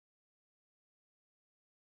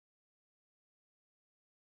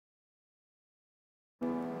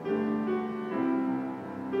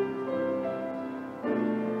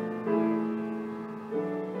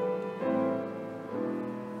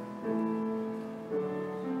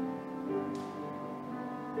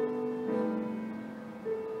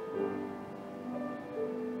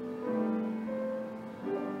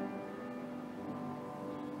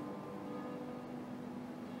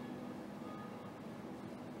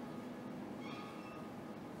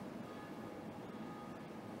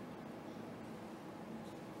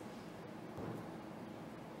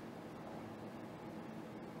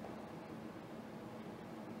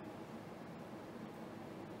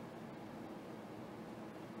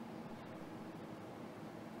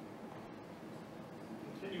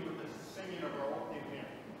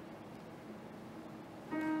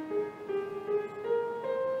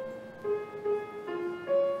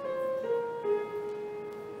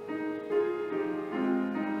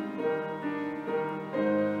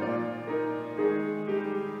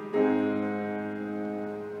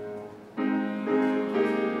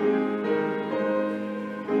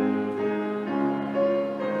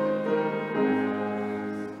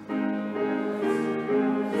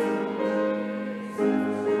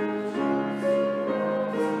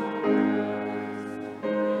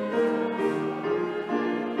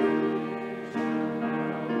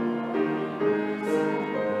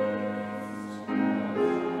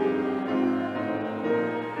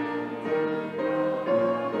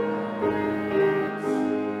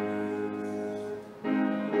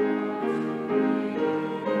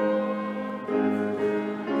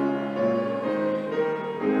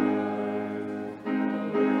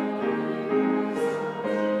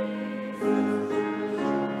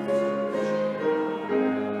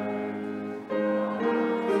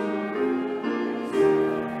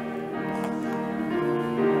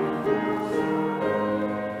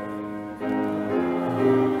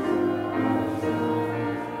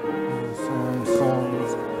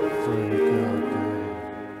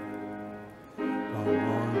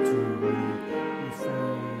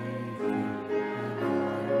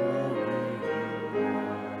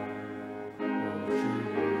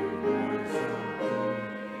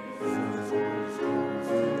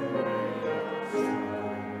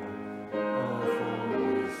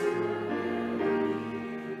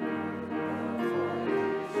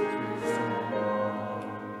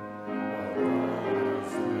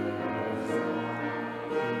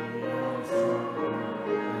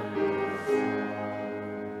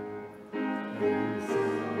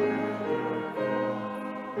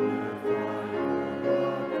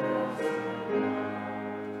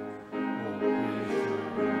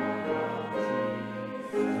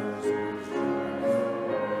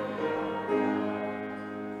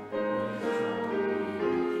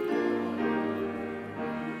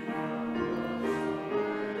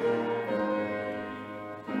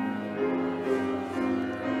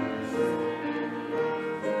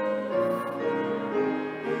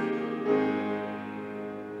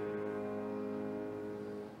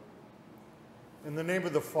In the name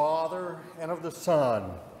of the Father, and of the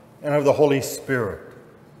Son, and of the Holy Spirit.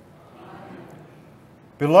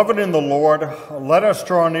 Beloved in the Lord, let us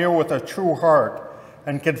draw near with a true heart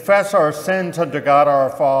and confess our sins unto God our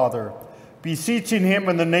Father, beseeching him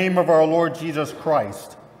in the name of our Lord Jesus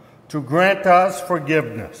Christ to grant us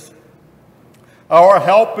forgiveness. Our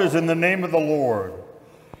help is in the name of the Lord.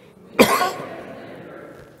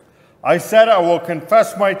 I said, I will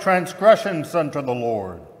confess my transgressions unto the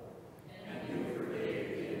Lord.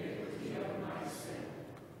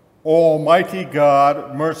 Almighty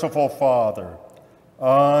God, merciful Father,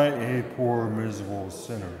 I, a poor miserable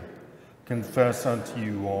sinner, confess unto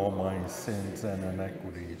you all my sins and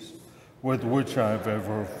iniquities, with which I have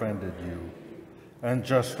ever offended you, and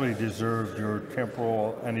justly deserved your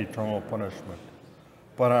temporal and eternal punishment.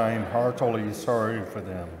 But I am heartily sorry for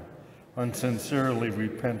them, and sincerely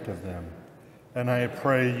repent of them, and I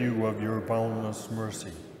pray you of your boundless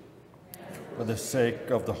mercy, for the sake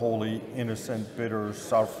of the holy, innocent, bitter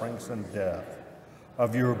sufferings and death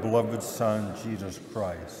of your beloved Son, Jesus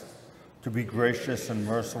Christ, to be gracious and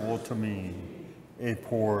merciful to me, a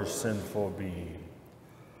poor, sinful being.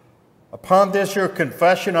 Upon this your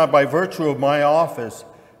confession, I, by virtue of my office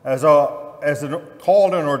as a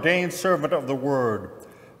called and ordained servant of the Word,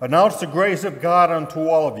 announce the grace of God unto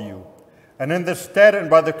all of you, and in the stead and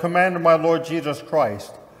by the command of my Lord Jesus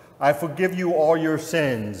Christ, I forgive you all your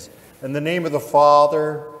sins, in the name of the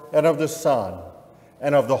Father, and of the Son,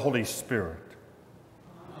 and of the Holy Spirit.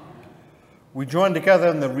 We join together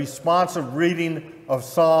in the responsive reading of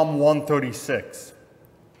Psalm 136.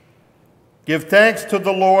 Give thanks to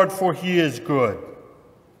the Lord, for he is good.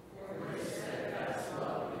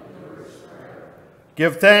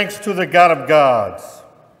 Give thanks to the God of gods.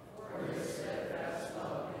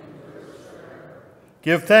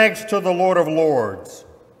 Give thanks to the Lord of lords.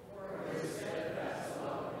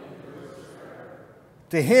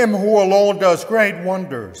 To him who alone does great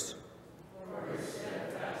wonders.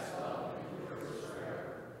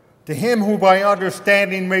 To him who by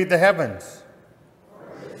understanding made the heavens.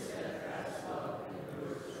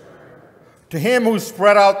 To him who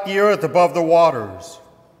spread out the earth above the waters.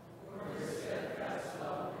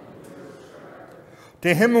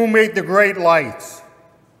 To him who made the great lights.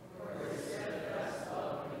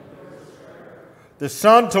 The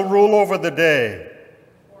sun to rule over the day.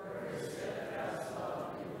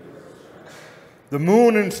 The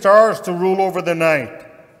moon and stars to rule over the night.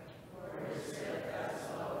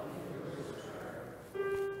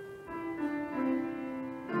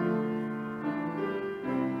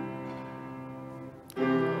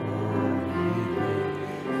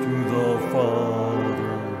 To the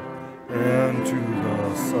Father, and to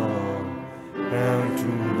the Son, and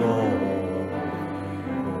to the Holy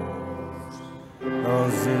Ghost,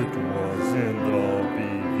 as it was in the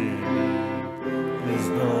beginning, is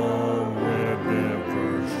now, and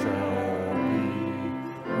ever shall be,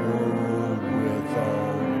 world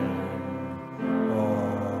without end.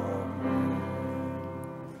 Amen.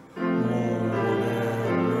 Lord,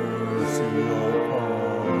 have mercy upon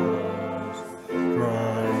us.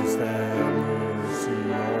 Christ, have mercy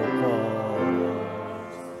upon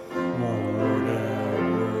us. Lord, have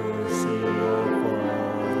mercy upon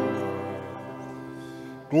us.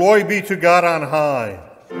 Glory be to God on high.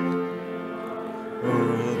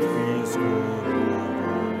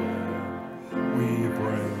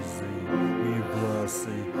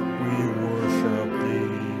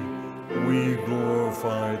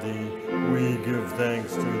 We give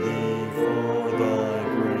thanks to thee for thy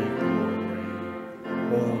great glory,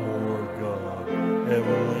 O Lord God,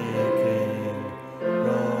 heavenly King,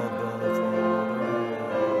 God the Father,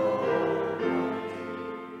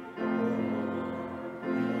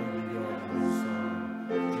 only begotten Son,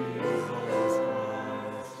 Jesus Christ,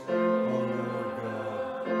 O Lord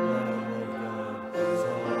God, Lamb of God,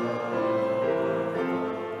 Son of God,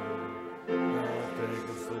 now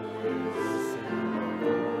takest away the sin of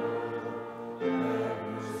the world.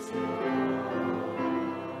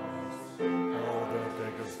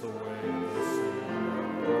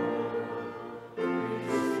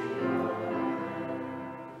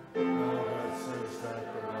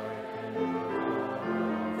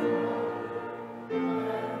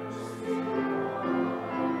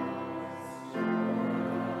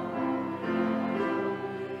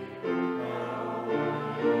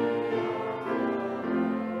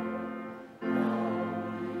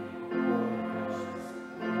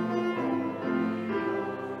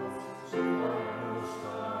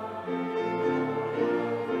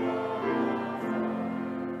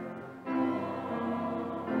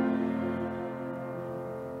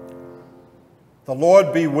 The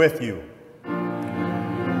Lord be with you.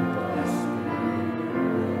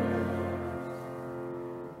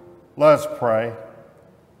 Let us pray.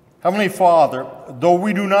 Heavenly Father, though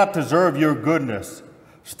we do not deserve your goodness,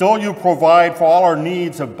 still you provide for all our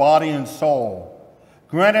needs of body and soul.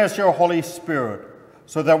 Grant us your Holy Spirit,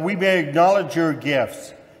 so that we may acknowledge your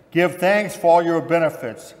gifts, give thanks for all your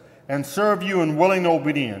benefits, and serve you in willing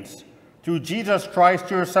obedience. Through Jesus Christ,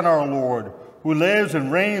 your Son, our Lord, who lives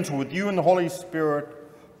and reigns with you in the Holy Spirit,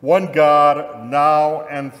 one God, now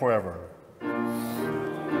and forever.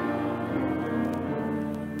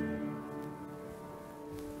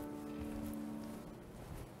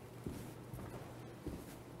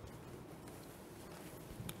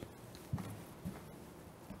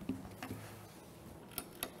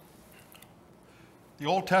 The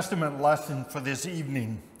Old Testament lesson for this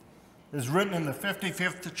evening is written in the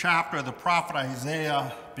 55th chapter of the prophet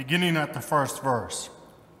Isaiah, beginning at the first verse.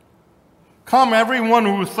 Come, everyone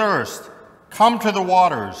who thirsts, come to the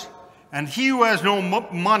waters, and he who has no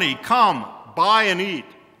money, come, buy and eat.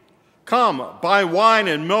 Come, buy wine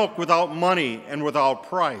and milk without money and without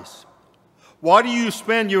price. Why do you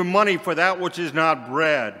spend your money for that which is not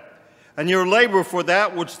bread, and your labor for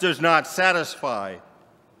that which does not satisfy?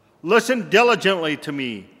 Listen diligently to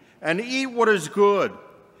me, and eat what is good,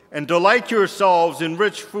 and delight yourselves in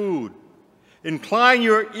rich food. Incline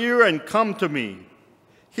your ear and come to me.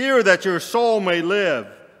 Hear that your soul may live,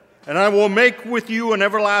 and I will make with you an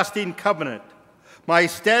everlasting covenant, my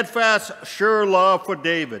steadfast, sure love for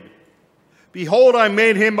David. Behold, I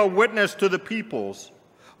made him a witness to the peoples,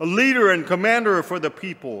 a leader and commander for the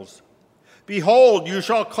peoples. Behold, you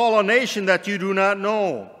shall call a nation that you do not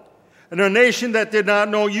know, and a nation that did not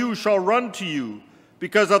know you shall run to you,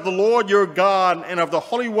 because of the Lord your God and of the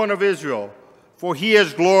Holy One of Israel, for he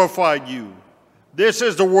has glorified you. This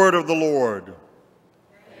is the word of the Lord.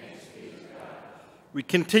 Thanks be to God. We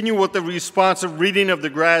continue with the responsive reading of the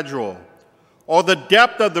gradual. Oh, the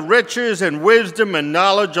depth of the riches and wisdom and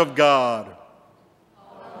knowledge of God.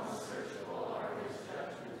 How unsearchable are his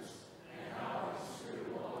judgments, and how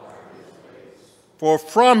inscrutable are his ways. For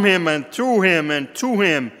from him and to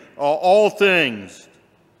him are all things.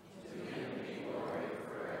 To him be glory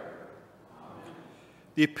forever. Amen.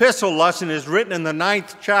 The epistle lesson is written in the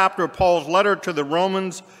 9th chapter of Paul's letter to the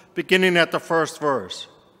Romans, beginning at the first verse.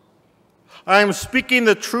 I am speaking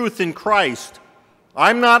the truth in Christ.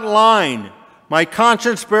 I'm not lying. My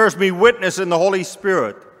conscience bears me witness in the Holy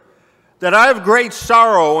Spirit that I have great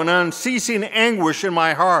sorrow and unceasing anguish in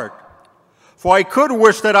my heart. For I could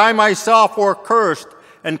wish that I myself were cursed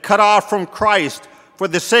and cut off from Christ for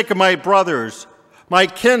the sake of my brothers, my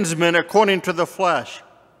kinsmen according to the flesh.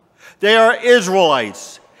 They are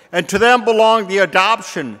Israelites, and to them belong the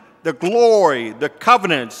adoption, the glory, the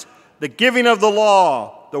covenants, the giving of the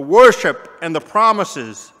law, the worship, and the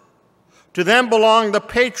promises. To them belong the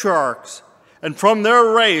patriarchs, and from their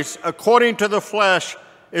race, according to the flesh,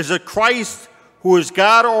 is the Christ who is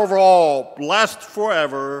God over all, blessed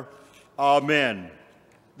forever. Amen.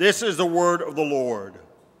 This is the word of the Lord.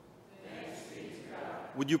 Thanks be to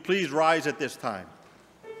God. Would you please rise at this time?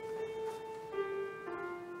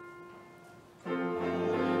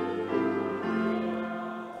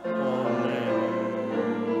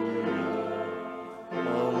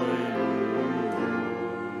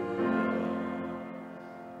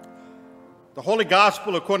 The Holy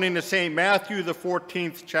Gospel according to St. Matthew, the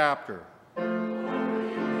 14th chapter.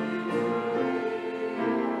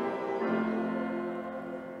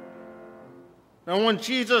 Now when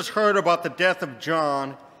Jesus heard about the death of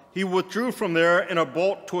John, he withdrew from there in a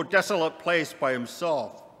boat to a desolate place by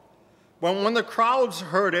himself. But when the crowds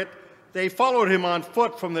heard it, they followed him on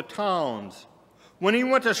foot from the towns. When he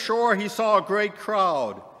went ashore, he saw a great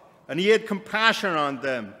crowd, and he had compassion on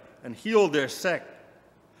them and healed their sick.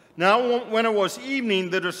 Now when it was evening,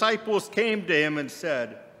 the disciples came to him and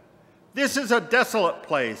said, "This is a desolate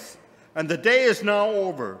place, and the day is now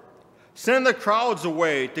over. Send the crowds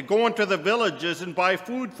away to go into the villages and buy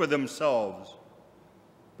food for themselves."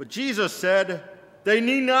 But Jesus said, "They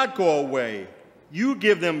need not go away. You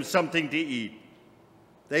give them something to eat."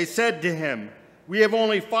 They said to him, "We have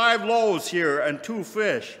only 5 loaves here and 2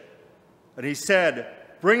 fish." And he said,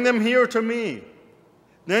 "Bring them here to me."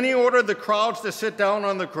 Then he ordered the crowds to sit down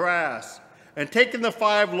on the grass, and taking the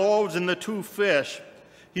 5 loaves and the 2 fish,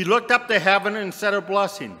 he looked up to heaven and said a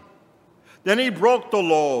blessing. Then he broke the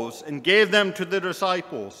loaves and gave them to the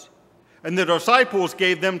disciples, and the disciples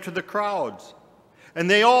gave them to the crowds. And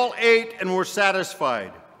they all ate and were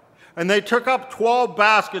satisfied. And they took up 12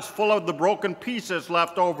 baskets full of the broken pieces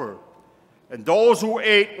left over. And those who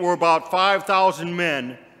ate were about 5,000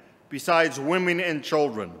 men, besides women and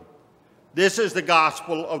children. This is the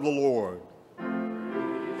gospel of the Lord.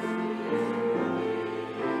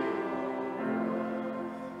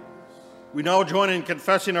 We now join in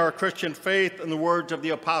confessing our Christian faith in the words of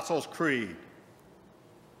the Apostles' Creed.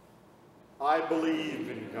 I believe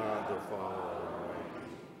in God the Father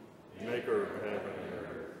Almighty, maker of heaven and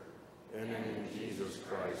earth, and in Jesus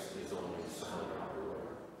Christ, his only Son, our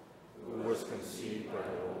Lord, who was conceived by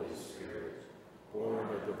the Holy Spirit, born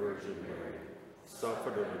of the Virgin Mary,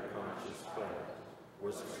 suffered under Pontius Pilate,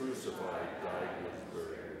 was crucified, died, and was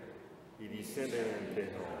buried. He descended into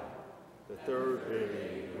hell. The third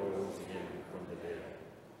day he rose again from the dead.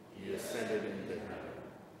 He ascended into heaven,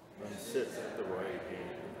 and sits at the right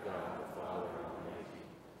hand of God the Father Almighty.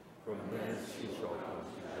 From thence he shall come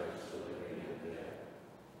to judge the living and the dead.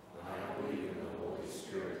 And I believe in the Holy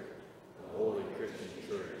Spirit, the holy Christian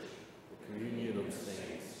Church, the communion of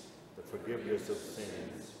saints, the forgiveness of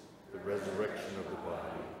sins, the resurrection of the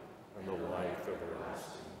body, and the life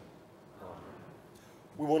everlasting. Amen.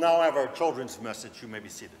 We will now have our children's message. You may be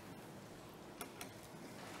seated.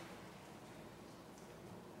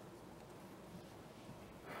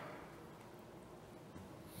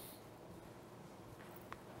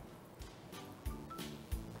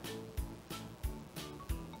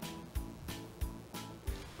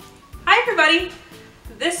 Hi everybody!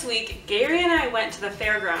 This week, Gary and I went to the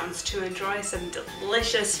fairgrounds to enjoy some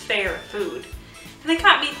delicious fair food. And it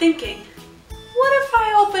got me thinking, what if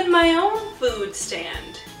I opened my own food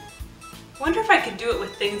stand? Wonder if I could do it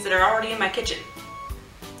with things that are already in my kitchen.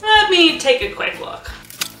 Let me take a quick look.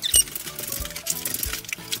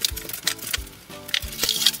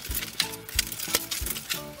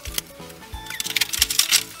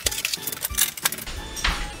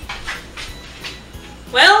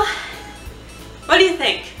 Well, what do you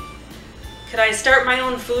think? Could I start my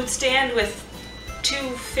own food stand with 2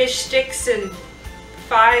 fish sticks and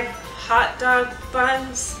 5 hot dog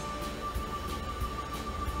buns?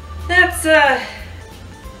 That's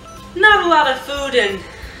not a lot of food and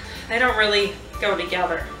they don't really go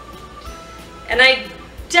together. And I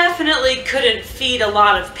definitely couldn't feed a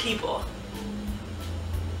lot of people.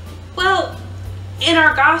 Well, in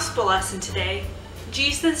our gospel lesson today,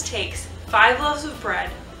 Jesus takes 5 loaves of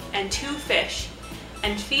bread and 2 fish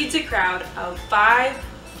and feeds a crowd of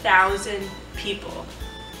 5,000 people.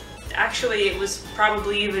 Actually, it was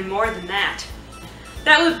probably even more than that.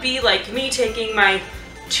 That would be like me taking my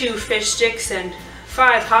 2 fish sticks and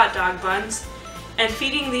 5 hot dog buns and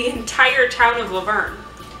feeding the entire town of Laverne.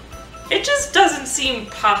 It just doesn't seem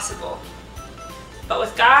possible. But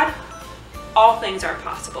with God, all things are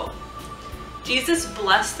possible. Jesus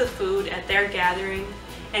blessed the food at their gathering,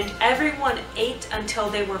 and everyone ate until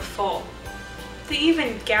they were full. They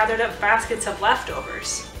even gathered up baskets of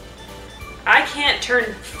leftovers. I can't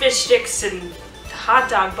turn fish sticks and hot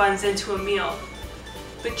dog buns into a meal,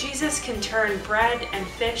 but Jesus can turn bread and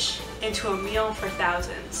fish into a meal for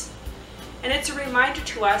thousands. And it's a reminder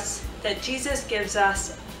to us that Jesus gives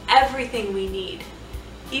us everything we need,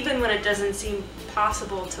 even when it doesn't seem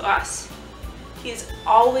possible to us. He's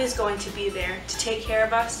always going to be there to take care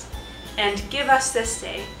of us and give us this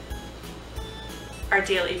day our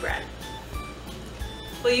daily bread.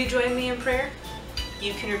 Will you join me in prayer?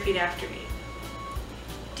 You can repeat after me.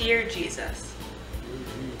 Dear Jesus,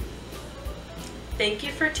 thank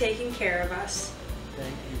you for taking care of us.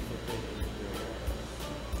 Thank you for taking care of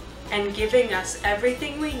us. And giving us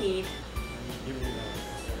everything we need And giving us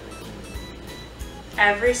everything we need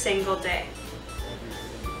every single day. every single day.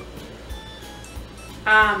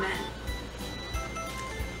 Amen.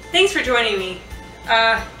 Thanks for joining me.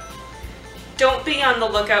 Don't be on the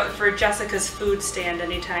lookout for Jessica's food stand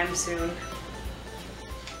anytime soon.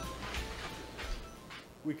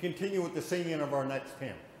 We continue with the singing of our next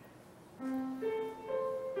hymn.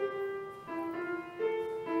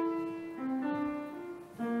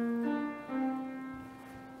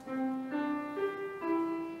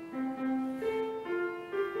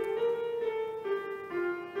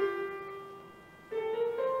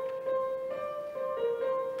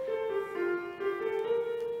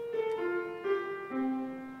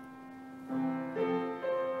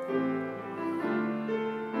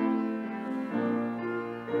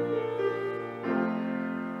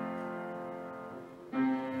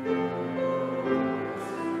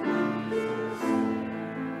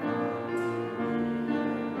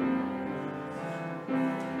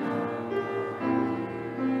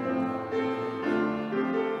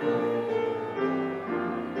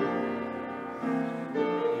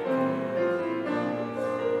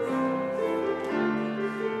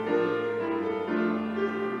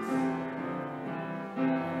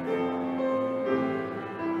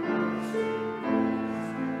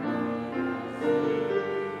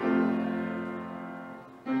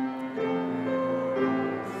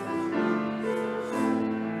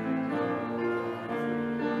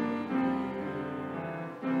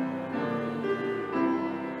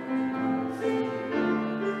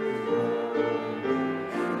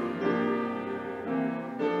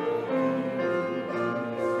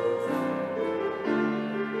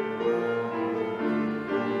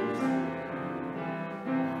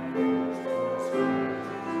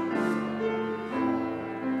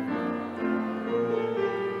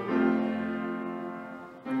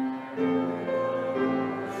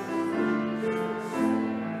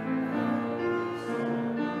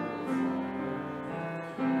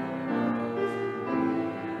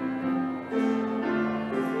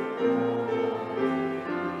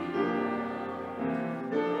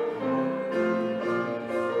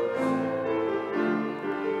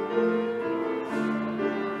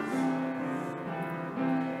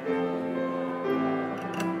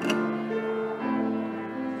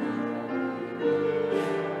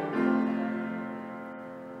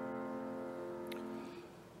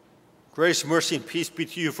 Grace, mercy, and peace be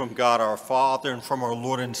to you from God our Father and from our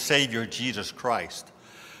Lord and Savior, Jesus Christ.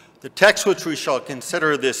 The text which we shall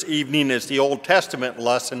consider this evening is the Old Testament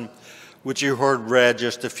lesson which you heard read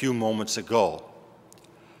just a few moments ago.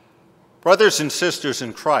 Brothers and sisters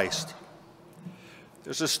in Christ,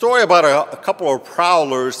 there's a story about a couple of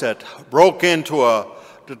prowlers that broke into a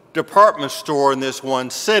department store in this one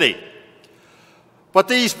city. But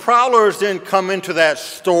these prowlers didn't come into that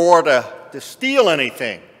store to steal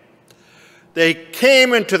anything. They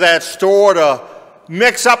came into that store to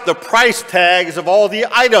mix up the price tags of all the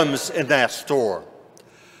items in that store.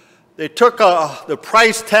 They took the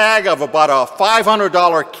price tag of about a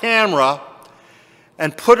 $500 camera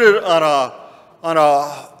and put it on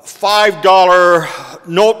a $5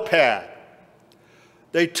 notepad.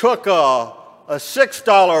 They took a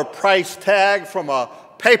 $6 price tag from a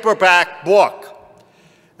paperback book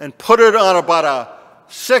and put it on about a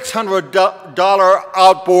 $600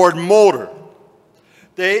 outboard motor.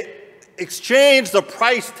 They exchanged the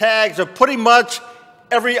price tags of pretty much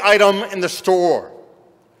every item in the store.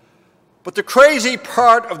 But the crazy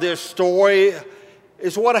part of this story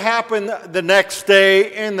is what happened the next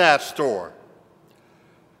day in that store.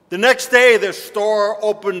 The next day, the store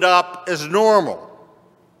opened up as normal.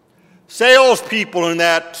 Salespeople in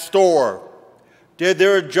that store did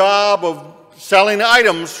their job of selling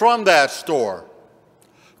items from that store.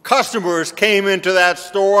 Customers came into that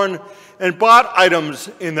store and bought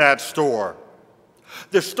items in that store.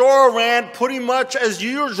 The store ran pretty much as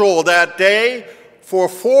usual that day for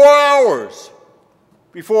 4 hours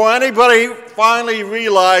before anybody finally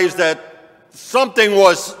realized that something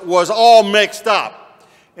was all mixed up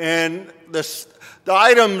and the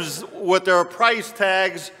items with their price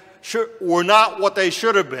tags were not what they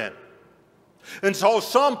should have been. And so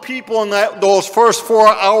some people in those first 4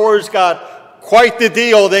 hours got quite the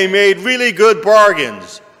deal. They made really good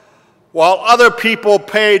bargains, while other people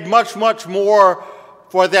paid much, much more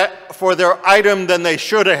for their item than they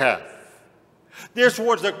should have. This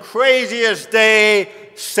was the craziest day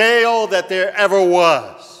sale that there ever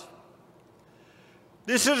was.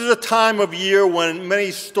 This is the time of year when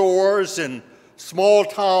many stores in small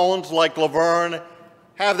towns like Laverne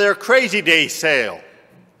have their Crazy Day sale.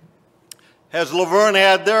 Has Laverne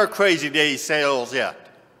had their Crazy Day sales yet?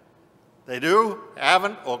 They do?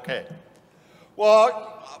 Haven't? Okay. Well,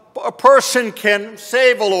 a person can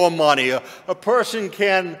save a little money. A person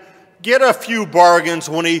can get a few bargains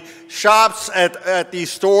when he shops at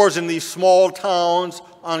these stores in these small towns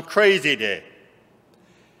on Crazy Day.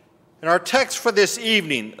 In our text for this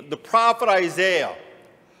evening, the prophet Isaiah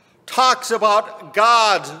talks about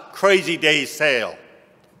God's Crazy Day sale.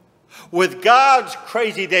 With God's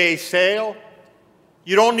Crazy Day sale,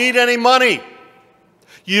 you don't need any money.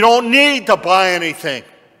 You don't need to buy anything.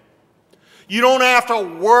 You don't have to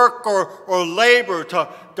work or labor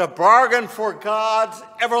to bargain for God's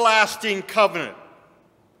everlasting covenant,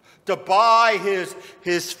 to buy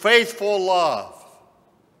his faithful love.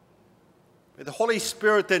 May the Holy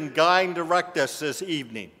Spirit then guide and direct us this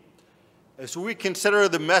evening as we consider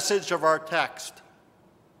the message of our text,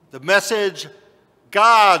 the message,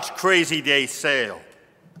 God's Crazy Day sale.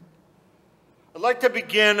 I'd like to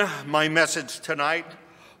begin my message tonight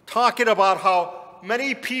talking about how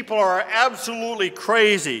many people are absolutely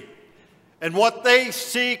crazy and what they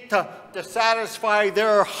seek to satisfy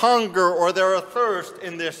their hunger or their thirst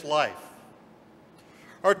in this life.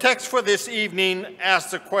 Our text for this evening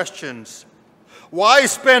asks the questions, why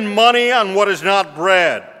spend money on what is not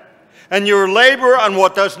bread, and your labor on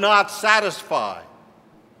what does not satisfy?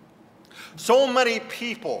 So many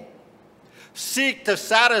people seek to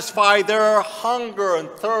satisfy their hunger and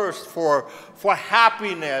thirst for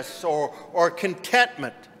happiness or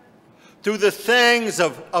contentment through the things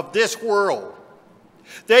of this world.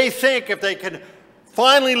 They think if they can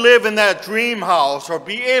finally live in that dream house or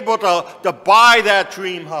be able to buy that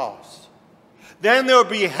dream house, then they'll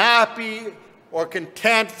be happy or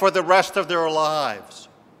content for the rest of their lives.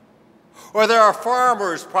 Or there are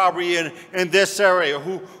farmers probably in this area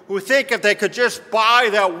who think if they could just buy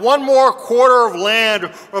that one more quarter of land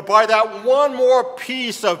or buy that one more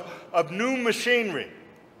piece of new machinery,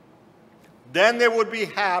 then they would be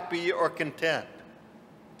happy or content.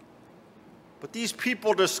 But these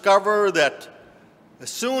people discover that as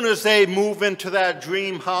soon as they move into that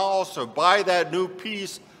dream house or buy that new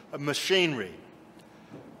piece of machinery,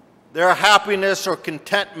 their happiness or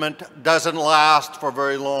contentment doesn't last for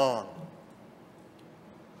very long.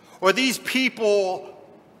 Or these people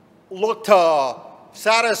look to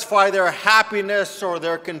satisfy their happiness or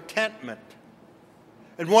their contentment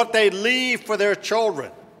and what they leave for their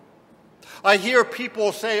children. I hear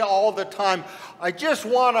people say all the time, I just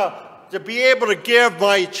want to to be able to give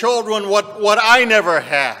my children what I never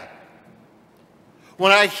had.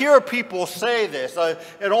 When I hear people say this,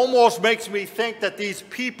 it almost makes me think that these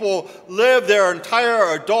people live their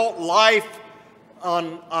entire adult life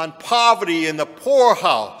on poverty in the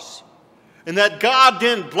poorhouse, and that God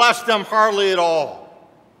didn't bless them hardly at all.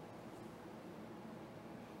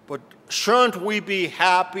 But shouldn't we be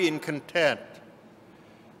happy and content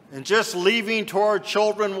in just leaving to our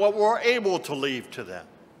children what we're able to leave to them?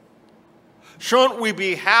 Shouldn't we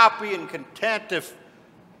be happy and content if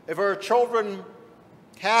our children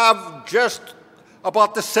have just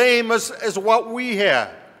about the same as what we had?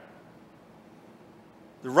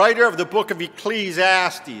 The writer of the book of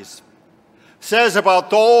Ecclesiastes says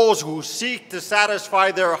about those who seek to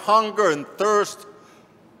satisfy their hunger and thirst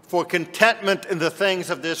for contentment in the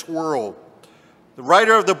things of this world. The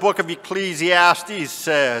writer of the book of Ecclesiastes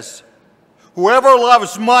says, "Whoever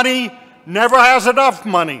loves money never has enough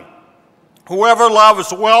money. Whoever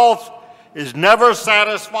loves wealth is never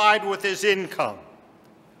satisfied with his income.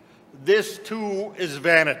 This too is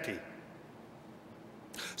vanity."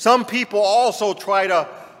 Some people also try to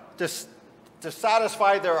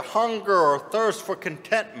satisfy their hunger or thirst for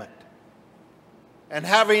contentment and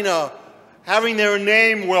having their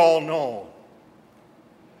name well known.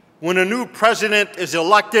 When a new president is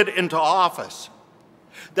elected into office,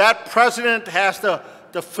 that president has to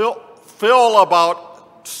fill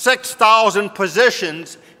about 6,000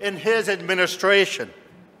 positions in his administration.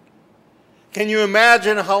 Can you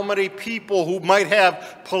imagine how many people who might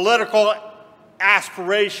have political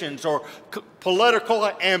aspirations or political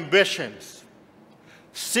ambitions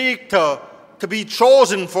seek to be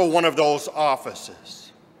chosen for one of those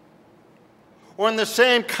offices? Or in the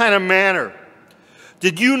same kind of manner,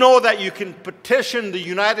 did you know that you can petition the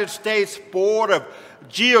United States Board of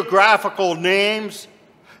Geographical Names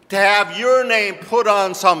to have your name put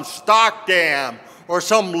on some stock dam or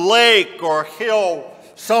some lake or hill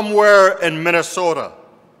somewhere in Minnesota?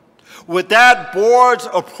 With that board's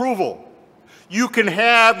approval, you can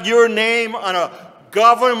have your name on a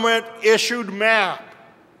government-issued map.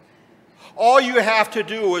 All you have to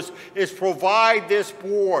do is provide this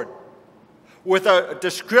board with a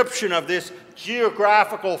description of this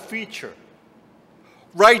geographical feature.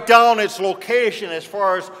 Write down its location as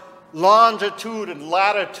far as longitude and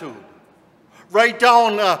latitude. Write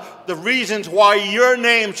down the reasons why your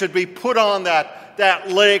name should be put on that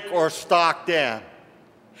lake or stock dam.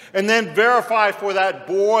 And then verify for that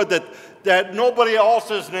board that nobody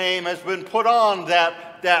else's name has been put on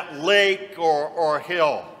that lake or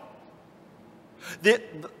hill.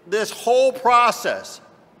 This whole process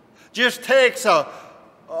just takes a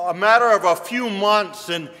matter of a few months,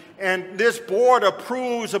 and this board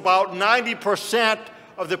approves about 90%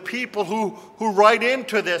 of the people who write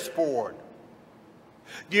into this board.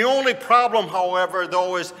 The only problem, however,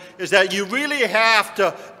 though, is that you really have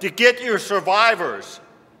to get your survivors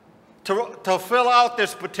to fill out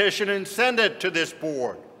this petition and send it to this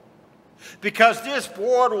board. Because this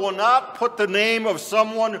board will not put the name of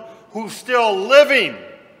someone who's still living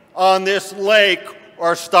on this lake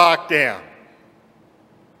or stock dam.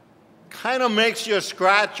 Kind of makes you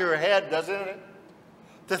scratch your head, doesn't it?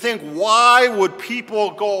 To think, why would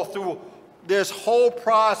people go through this whole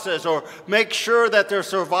process or make sure that their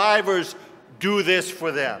survivors do this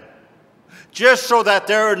for them, just so that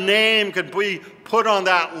their name could be put on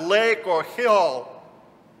that lake or hill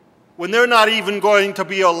when they're not even going to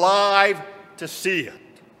be alive to see it?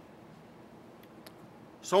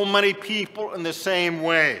 So many people in the same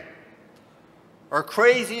way are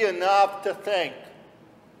crazy enough to think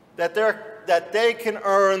that they can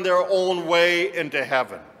earn their own way into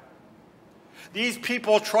heaven. These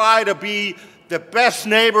people try to be the best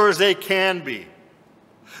neighbors they can be.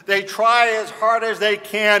 They try as hard as they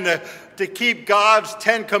can to keep God's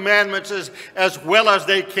 10 Commandments as well as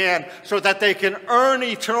they can so that they can earn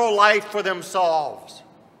eternal life for themselves.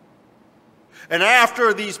 And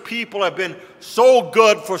after these people have been so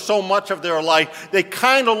good for so much of their life, they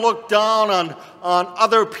kind of look down on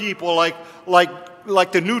other people like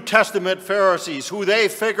the New Testament Pharisees, who they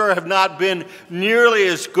figure have not been nearly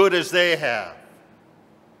as good as they have.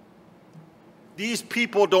 These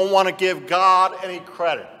people don't want to give God any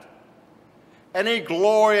credit, any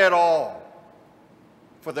glory at all,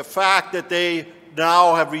 for the fact that they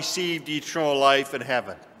now have received eternal life in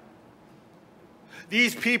heaven.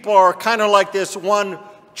 These people are kind of like this one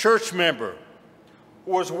church member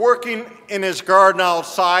who was working in his garden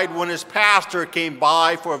outside when his pastor came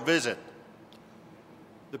by for a visit.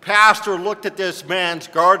 The pastor looked at this man's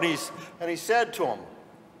garden and he said to him,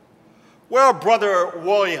 "Well, Brother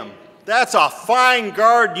William, that's a fine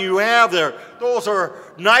garden you have there. Those are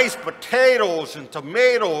nice potatoes and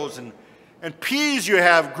tomatoes and peas you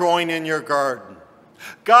have growing in your garden.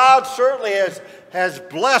 God certainly has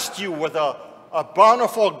blessed you with a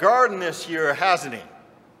bountiful garden this year, hasn't he?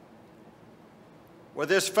 Well,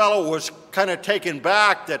 this fellow was kind of taken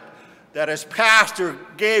back that his pastor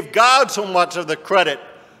gave God so much of the credit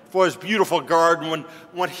for his beautiful garden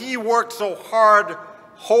when he worked so hard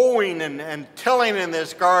hoeing and tilling in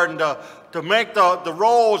this garden to make the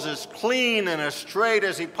rows as clean and as straight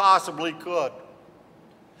as he possibly could.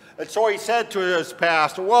 And so he said to his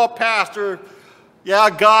pastor, well, Pastor, yeah,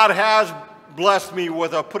 God has blessed me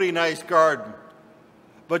with a pretty nice garden,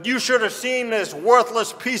 but you should have seen this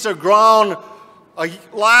worthless piece of ground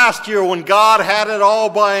last year when God had it all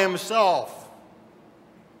by himself.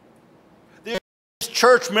 This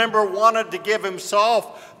church member wanted to give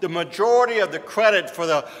himself the majority of the credit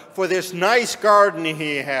for this nice garden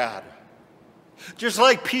he had. Just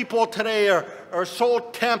like people today are so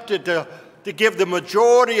tempted to give the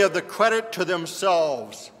majority of the credit to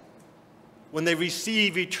themselves when they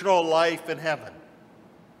receive eternal life in heaven.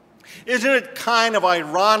 Isn't it kind of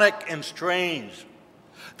ironic and strange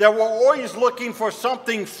that we're always looking for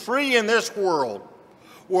something free in this world?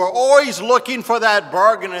 We're always looking for that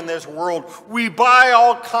bargain in this world. We buy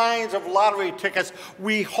all kinds of lottery tickets.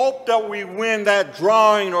 We hope that we win that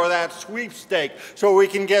drawing or that sweepstake so we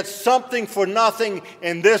can get something for nothing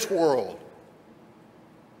in this world.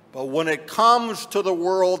 But when it comes to the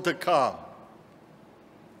world to come,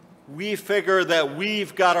 we figure that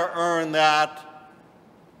we've got to earn that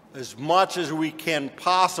as much as we can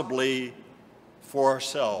possibly for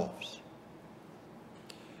ourselves.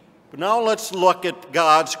 But now let's look at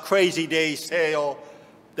God's crazy day sale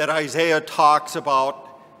that Isaiah talks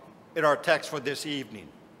about in our text for this evening.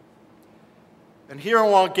 And here I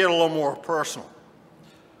want to get a little more personal.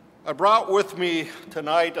 I brought with me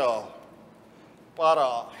tonight about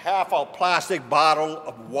a half a plastic bottle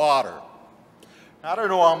of water. I don't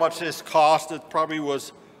know how much this cost. It probably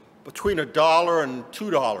was between $1 and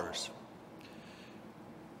 $2.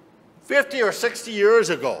 50 or 60 years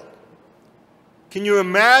ago, can you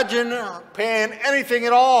imagine paying anything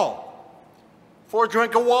at all for a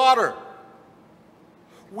drink of water?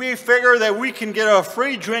 We figure that we can get a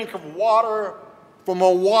free drink of water from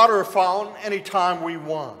a water fountain anytime we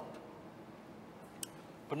want.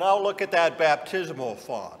 But now look at that baptismal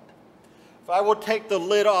font. If I would take the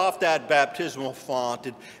lid off that baptismal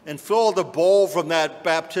font and fill the bowl from that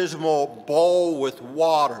baptismal bowl with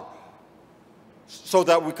water so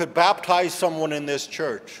that we could baptize someone in this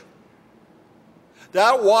church,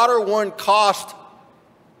 that water wouldn't cost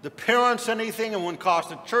the parents anything, it wouldn't cost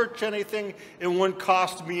the church anything, it wouldn't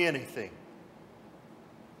cost me anything.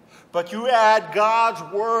 But you add God's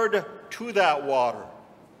word to that water,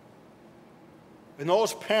 and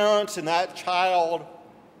those parents and that child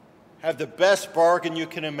have the best bargain you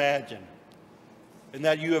can imagine, in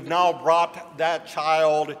that you have now brought that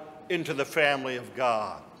child into the family of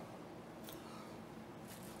God.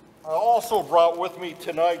 I also brought with me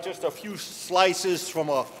tonight just a few slices from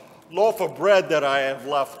a loaf of bread that I have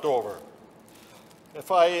left over.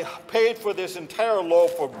 If I paid for this entire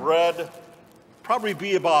loaf of bread, it'd probably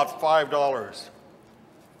be about $5.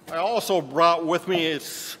 I also brought with me,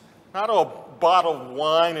 it's not a bottle of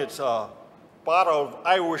wine, it's a bottle of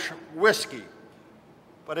Irish whiskey,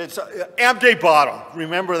 but it's an empty bottle,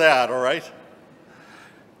 remember that, all right?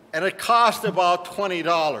 And it cost about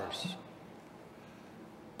 $20.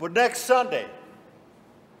 But next Sunday,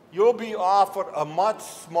 you'll be offered a much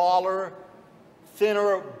smaller,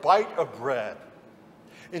 thinner bite of bread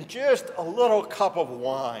and just a little cup of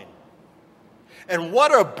wine. And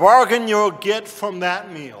what a bargain you'll get from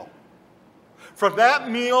that meal. From that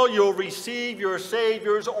meal, you'll receive your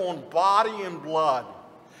Savior's own body and blood,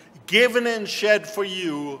 given and shed for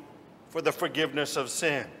you for the forgiveness of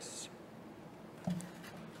sins.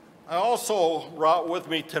 I also brought with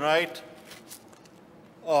me tonight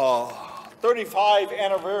a 35th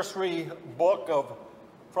anniversary book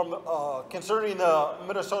concerning the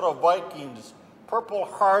Minnesota Vikings, Purple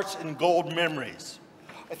Hearts and Gold Memories.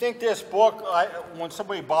 I think this book, when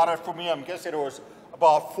somebody bought it for me, I'm guessing it was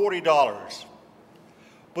about $40.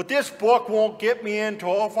 But this book won't get me into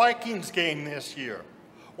a Vikings game this year.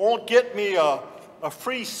 Won't get me a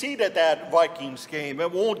free seat at that Vikings game.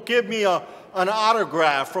 It won't give me an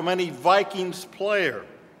autograph from any Vikings player.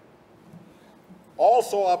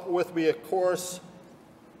 Also up with me, of course,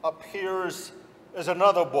 up here is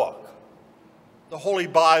another book, the Holy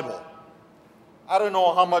Bible. I don't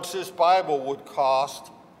know how much this Bible would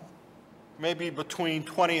cost, maybe between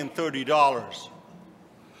 $20 and $30.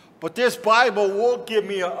 But this Bible will give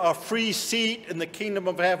me a free seat in the kingdom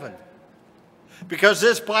of heaven. Because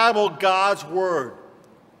this Bible, God's Word,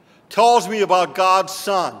 tells me about God's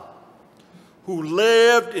Son, who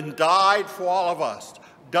lived and died for all of us,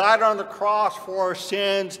 died on the cross for our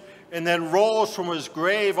sins, and then rose from his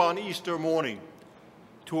grave on Easter morning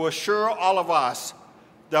to assure all of us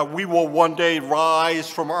that we will one day rise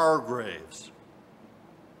from our graves.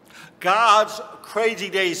 God's crazy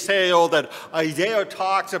day sale that Isaiah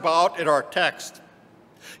talks about in our text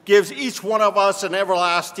gives each one of us an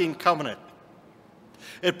everlasting covenant.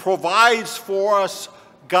 It provides for us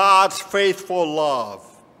God's faithful love.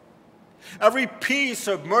 Every piece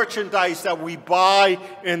of merchandise that we buy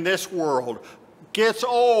in this world gets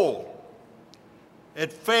old.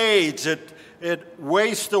 It fades, it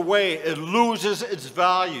wastes away, it loses its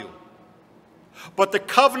value. But the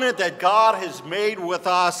covenant that God has made with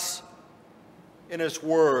us in his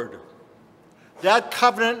word, that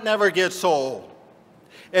covenant never gets old.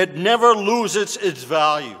 It never loses its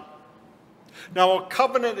value. Now, a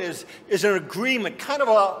covenant is an agreement, kind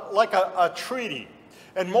of like a treaty.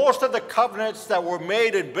 And most of the covenants that were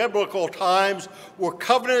made in biblical times were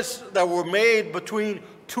covenants that were made between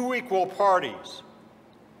two equal parties.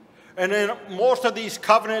 And in most of these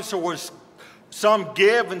covenants, there was some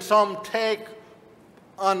give and some take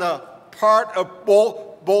on the part of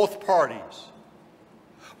both parties.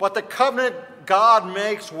 But the covenant God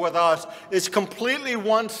makes with us is completely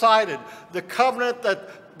one-sided. The covenant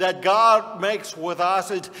that God makes with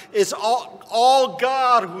us is all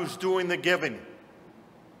God who's doing the giving.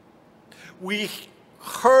 We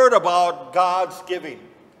heard about God's giving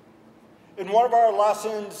in one of our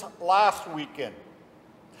lessons last weekend.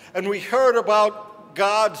 And we heard about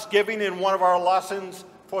God's giving in one of our lessons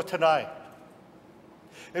for tonight.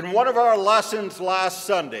 In one of our lessons last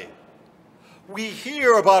Sunday, we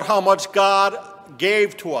hear about how much God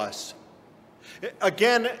gave to us.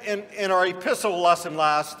 Again, in our epistle lesson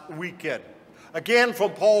last weekend, again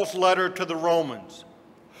from Paul's letter to the Romans.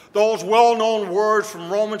 Those well-known words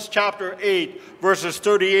from Romans chapter 8, verses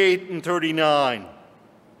 38 and 39.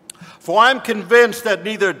 For I'm convinced that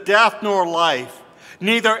neither death nor life,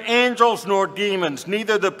 neither angels nor demons,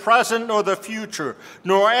 neither the present nor the future,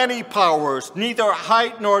 nor any powers, neither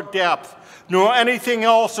height nor depth, nor anything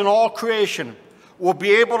else in all creation will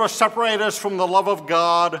be able to separate us from the love of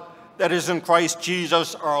God that is in Christ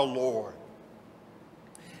Jesus our Lord.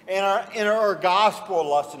 In our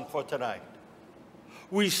gospel lesson for tonight,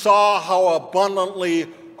 we saw how abundantly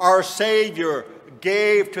our Savior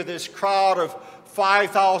gave to this crowd of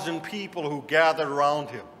 5,000 people who gathered around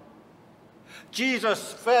him.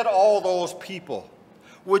 Jesus fed all those people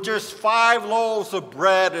with just 5 loaves of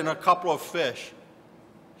bread and a couple of fish.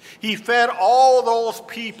 He fed all those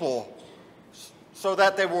people so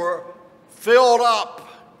that they were filled up,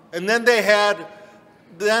 and then they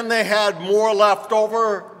had more left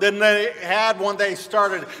over than they had when they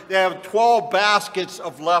started. They have 12 baskets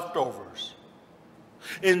of leftovers.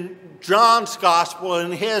 In John's gospel,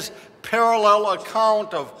 in his parallel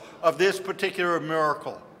account of this particular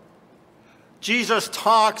miracle, Jesus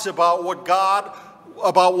talks about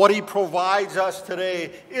what he provides us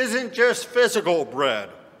today isn't just physical bread.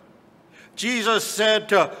 Jesus said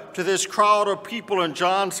to this crowd of people in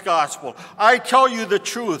John's gospel, I tell you the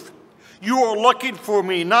truth. You are looking for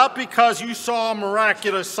me, not because you saw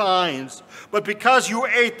miraculous signs, but because you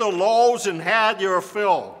ate the loaves and had your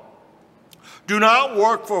fill. Do not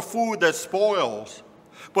work for food that spoils,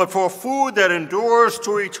 but for food that endures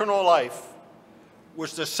to eternal life,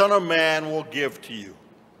 which the Son of Man will give to you.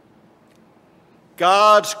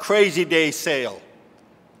 God's crazy day sale,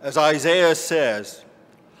 as Isaiah says,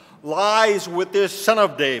 lies with this Son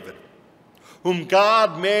of David, whom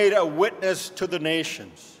God made a witness to the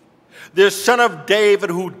nations. This Son of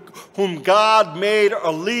David whom God made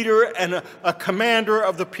a leader and a commander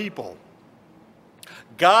of the people.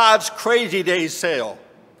 God's crazy day sale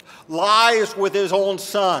lies with his own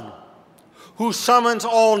Son, who summons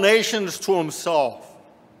all nations to himself.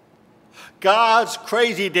 God's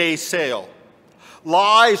crazy day sale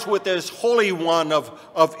lies with this Holy One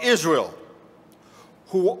of Israel,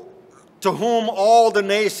 to whom all the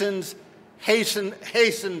nations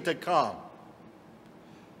hasten to come.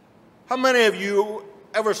 How many of you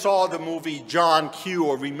ever saw the movie John Q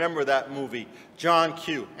or remember that movie, John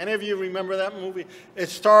Q? Any of you remember that movie? It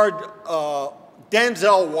starred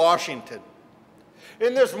Denzel Washington.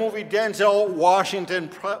 In this movie, Denzel Washington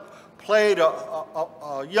played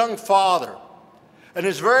a young father, and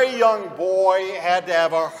his very young boy had to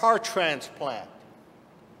have a heart transplant.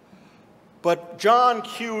 But John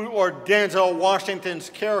Q, or Denzel Washington's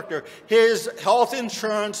character, his health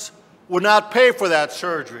insurance would not pay for that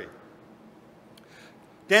surgery.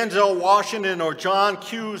 Denzel Washington or John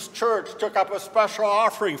Q's church took up a special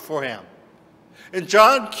offering for him. And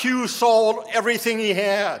John Q sold everything he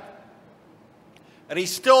had. And he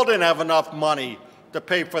still didn't have enough money to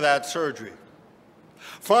pay for that surgery.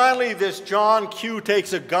 Finally, this John Q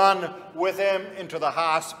takes a gun with him into the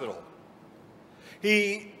hospital.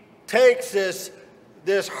 He takes this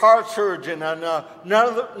heart surgeon and a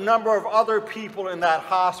number of other people in that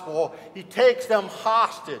hospital, he takes them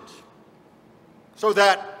hostage so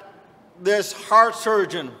that this heart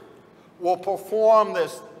surgeon will perform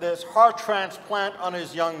this heart transplant on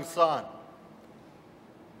his young son.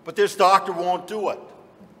 But this doctor won't do it.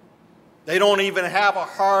 They don't even have a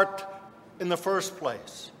heart in the first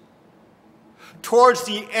place. Towards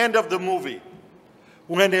the end of the movie,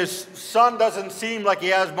 when his son doesn't seem like he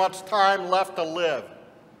has much time left to live,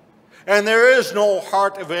 and there is no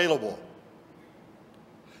heart available,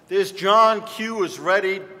 this John Q is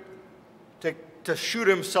ready to shoot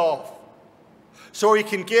himself so he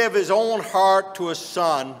can give his own heart to his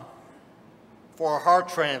son for a heart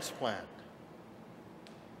transplant.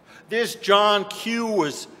 This John Q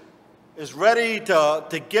is ready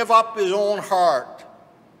to give up his own heart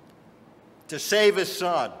to save his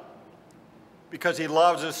son because he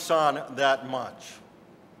loves his son that much.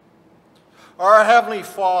 Our Heavenly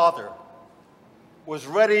Father was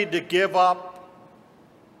ready to give up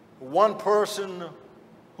one person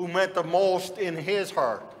who meant the most in his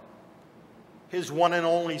heart, his one and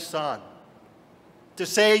only Son, to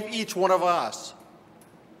save each one of us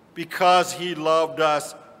because he loved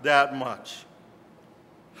us that much.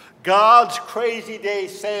 God's crazy day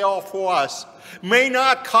sale for us may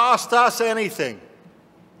not cost us anything,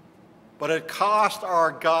 but it cost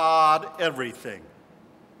our God everything.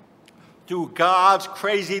 Through God's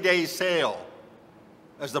crazy day sale,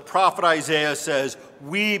 as the prophet Isaiah says,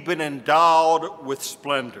 we've been endowed with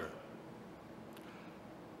splendor.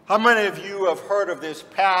 How many of you have heard of this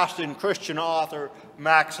past and Christian author,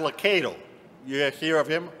 Max Lucado? You hear of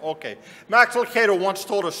him? Okay. Max Lucado once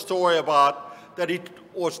told a story about that he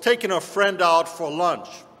was taking a friend out for lunch,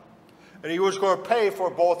 and he was going to pay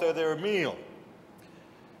for both of their meal.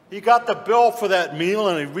 He got the bill for that meal,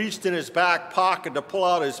 and he reached in his back pocket to pull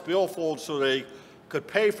out his billfold so they could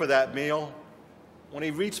pay for that meal. When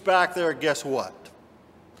he reached back there, guess what?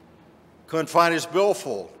 Couldn't find his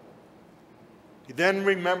billfold. He then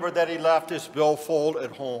remembered that he left his billfold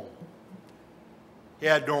at home. He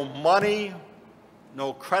had no money,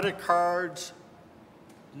 no credit cards,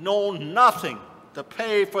 nothing to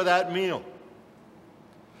pay for that meal.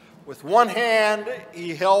 With one hand,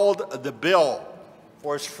 he held the bill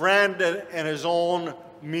for his friend and his own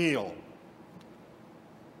meal.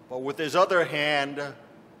 But with his other hand,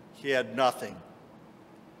 he had nothing.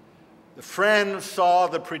 The friend saw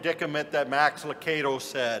the predicament that Max Lucado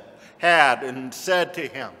had and said to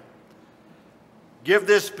him, "Give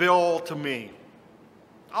this bill to me.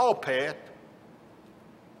 I'll pay it."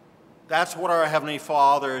 That's what our Heavenly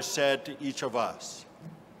Father has said to each of us.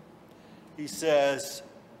 He says,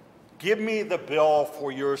 "Give me the bill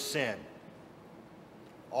for your sin.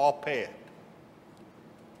 I'll pay it."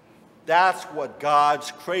 That's what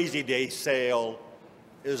God's crazy day sale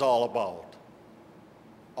is all about.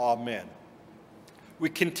 Amen. We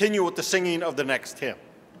continue with the singing of the next hymn.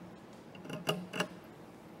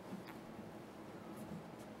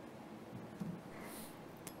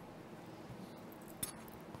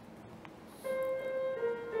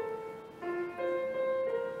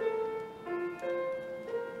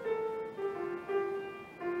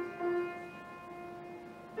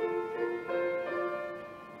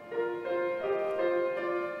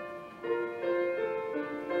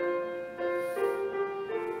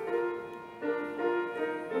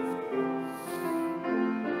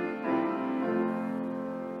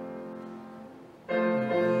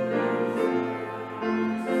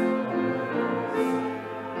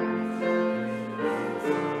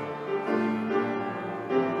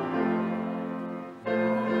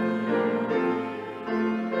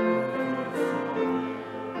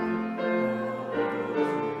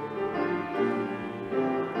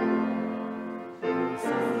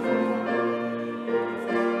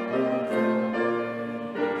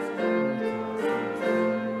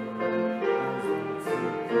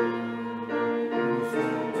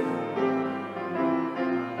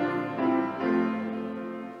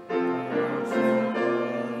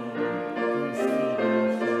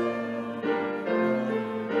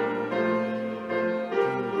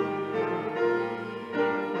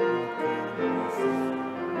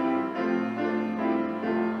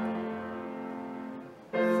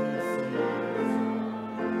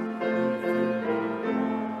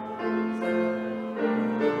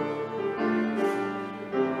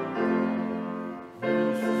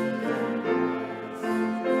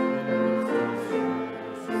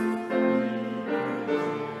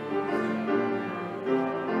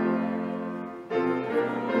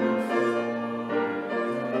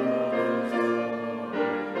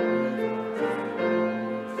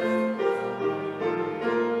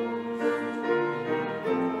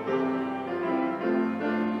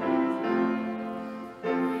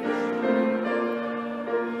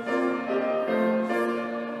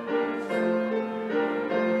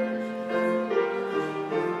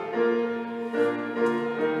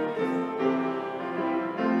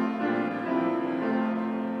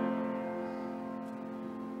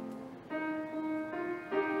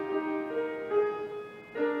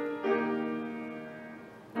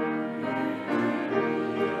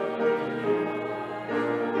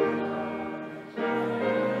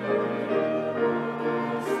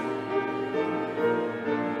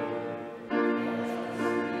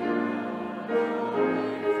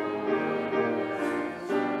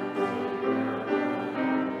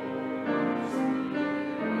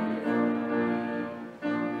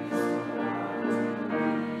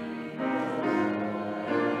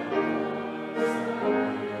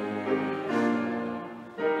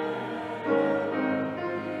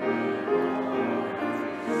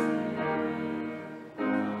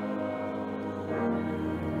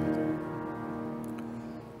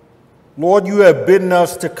 Lord, you have bidden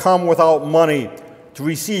us to come without money, to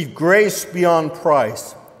receive grace beyond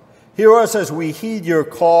price. Hear us as we heed your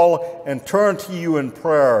call and turn to you in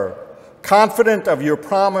prayer, confident of your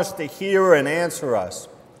promise to hear and answer us.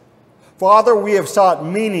 Father, we have sought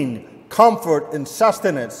meaning, comfort, and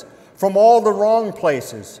sustenance from all the wrong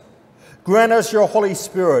places. Grant us your Holy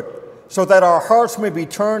Spirit so that our hearts may be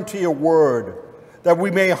turned to your word, that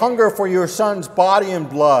we may hunger for your Son's body and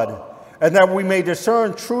blood, and that we may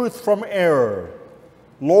discern truth from error.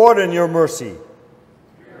 Lord, in your mercy.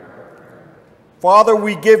 Father,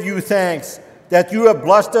 we give you thanks that you have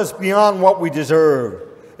blessed us beyond what we deserve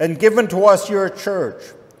and given to us your church.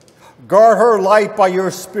 Guard her light by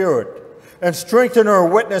your Spirit and strengthen her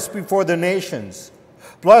witness before the nations.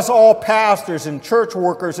 Bless all pastors and church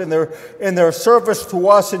workers in their service to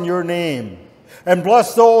us in your name. And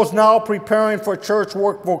bless those now preparing for church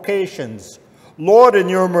work vocations. Lord, in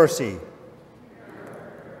your mercy.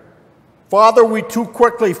 Father, we too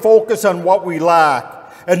quickly focus on what we lack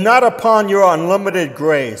and not upon your unlimited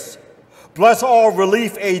grace. Bless all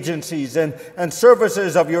relief agencies and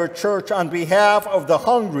services of your church on behalf of the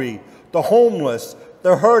hungry, the homeless,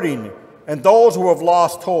 the hurting, and those who have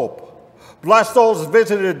lost hope. Bless those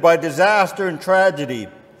visited by disaster and tragedy,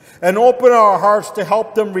 and open our hearts to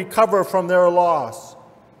help them recover from their loss.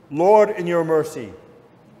 Lord, in your mercy.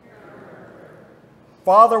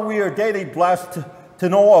 Father, we are daily blessed to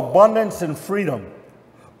know abundance and freedom.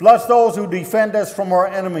 Bless those who defend us from our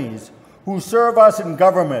enemies, who serve us in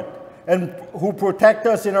government, and who protect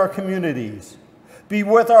us in our communities. Be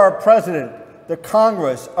with our president, the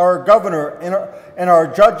Congress, our governor, and our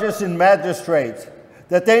judges and magistrates,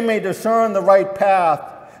 that they may discern the right path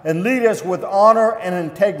and lead us with honor and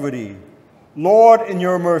integrity. Lord, in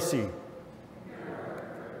your mercy.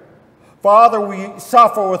 Father, we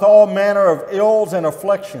suffer with all manner of ills and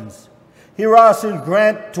afflictions. Hear us and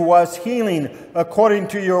grant to us healing according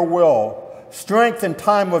to your will, strength in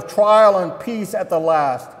time of trial and peace at the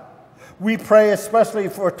last. We pray especially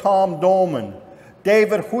for Tom Dolman,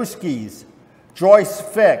 David Huskies, Joyce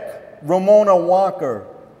Fick, Ramona Walker,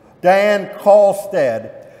 Diane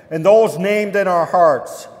Kolstad, and those named in our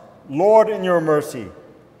hearts. Lord, in your mercy.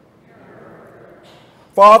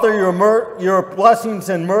 Father, your blessings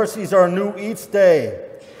and mercies are new each day.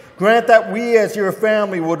 Grant that we as your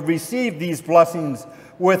family would receive these blessings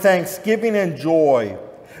with thanksgiving and joy,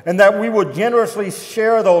 and that we would generously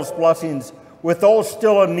share those blessings with those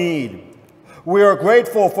still in need. We are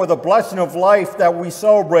grateful for the blessing of life that we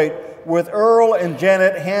celebrate with Earl and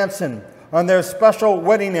Janet Hansen on their special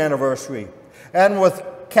wedding anniversary, and with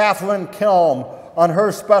Kathleen Kelm on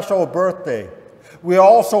her special birthday. We are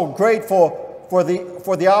also grateful for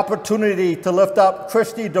the opportunity to lift up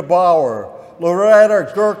Christy DeBauer,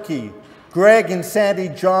 Loretta Gerke, Greg and Sandy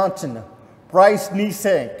Johnson, Bryce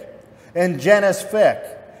Nisink, and Janice Fick,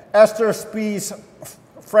 Esther Spies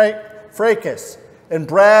Frakes, and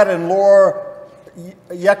Brad and Laura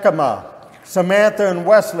Yekama, Samantha and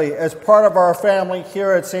Wesley as part of our family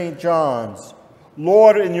here at St. John's.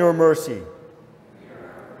 Lord, in your mercy.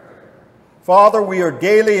 Father, we are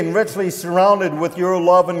daily and richly surrounded with your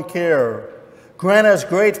love and care. Grant us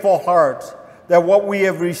grateful hearts that what we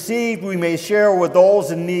have received we may share with those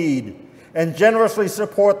in need and generously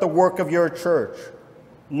support the work of your church.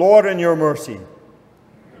 Lord, in your mercy.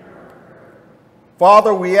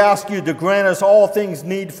 Father, we ask you to grant us all things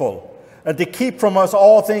needful and to keep from us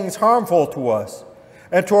all things harmful to us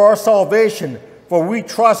and to our salvation, for we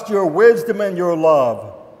trust your wisdom and your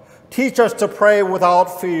love. Teach us to pray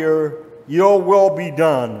without fear. Your will be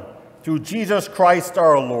done. Through Jesus Christ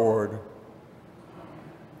our Lord.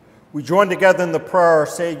 We join together in the prayer our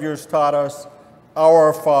Savior's taught us.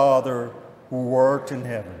 Our Father, who art in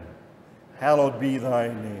heaven, hallowed be thy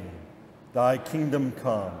name. Thy kingdom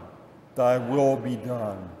come, thy will be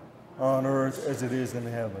done, on earth as it is in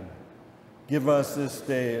heaven. Give us this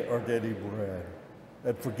day our daily bread,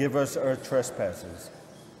 and forgive us our trespasses,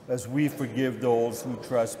 as we forgive those who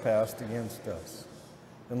trespass against us.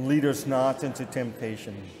 And lead us not into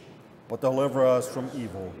temptation, but deliver us from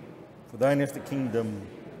evil. For thine is the kingdom,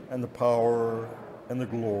 and the power, and the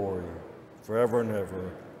glory, forever and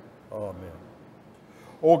ever. Amen.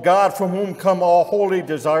 O God, from whom come all holy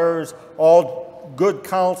desires, all good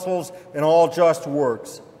counsels, and all just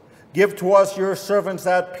works, give to us, your servants,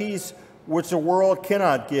 that peace which the world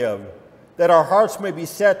cannot give, that our hearts may be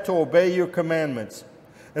set to obey your commandments,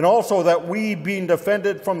 and also that we, being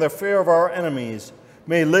defended from the fear of our enemies,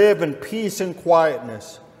 may live in peace and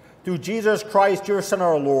quietness. Through Jesus Christ, your Son,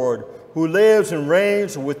 our Lord, who lives and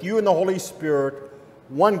reigns with you in the Holy Spirit,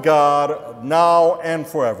 one God, now and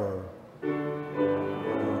forever.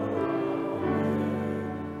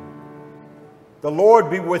 The Lord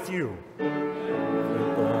be with you. With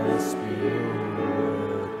thy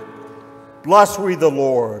spirit. Bless we the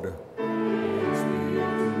Lord. Thanks be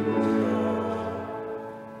to God.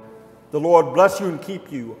 The Lord bless you and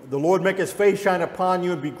keep you. The Lord make his face shine upon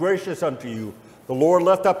you and be gracious unto you. The Lord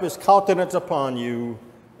lift up his countenance upon you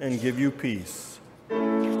and give you peace.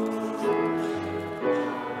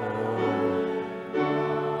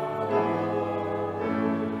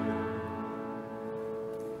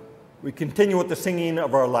 We continue with the singing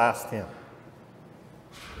of our last hymn.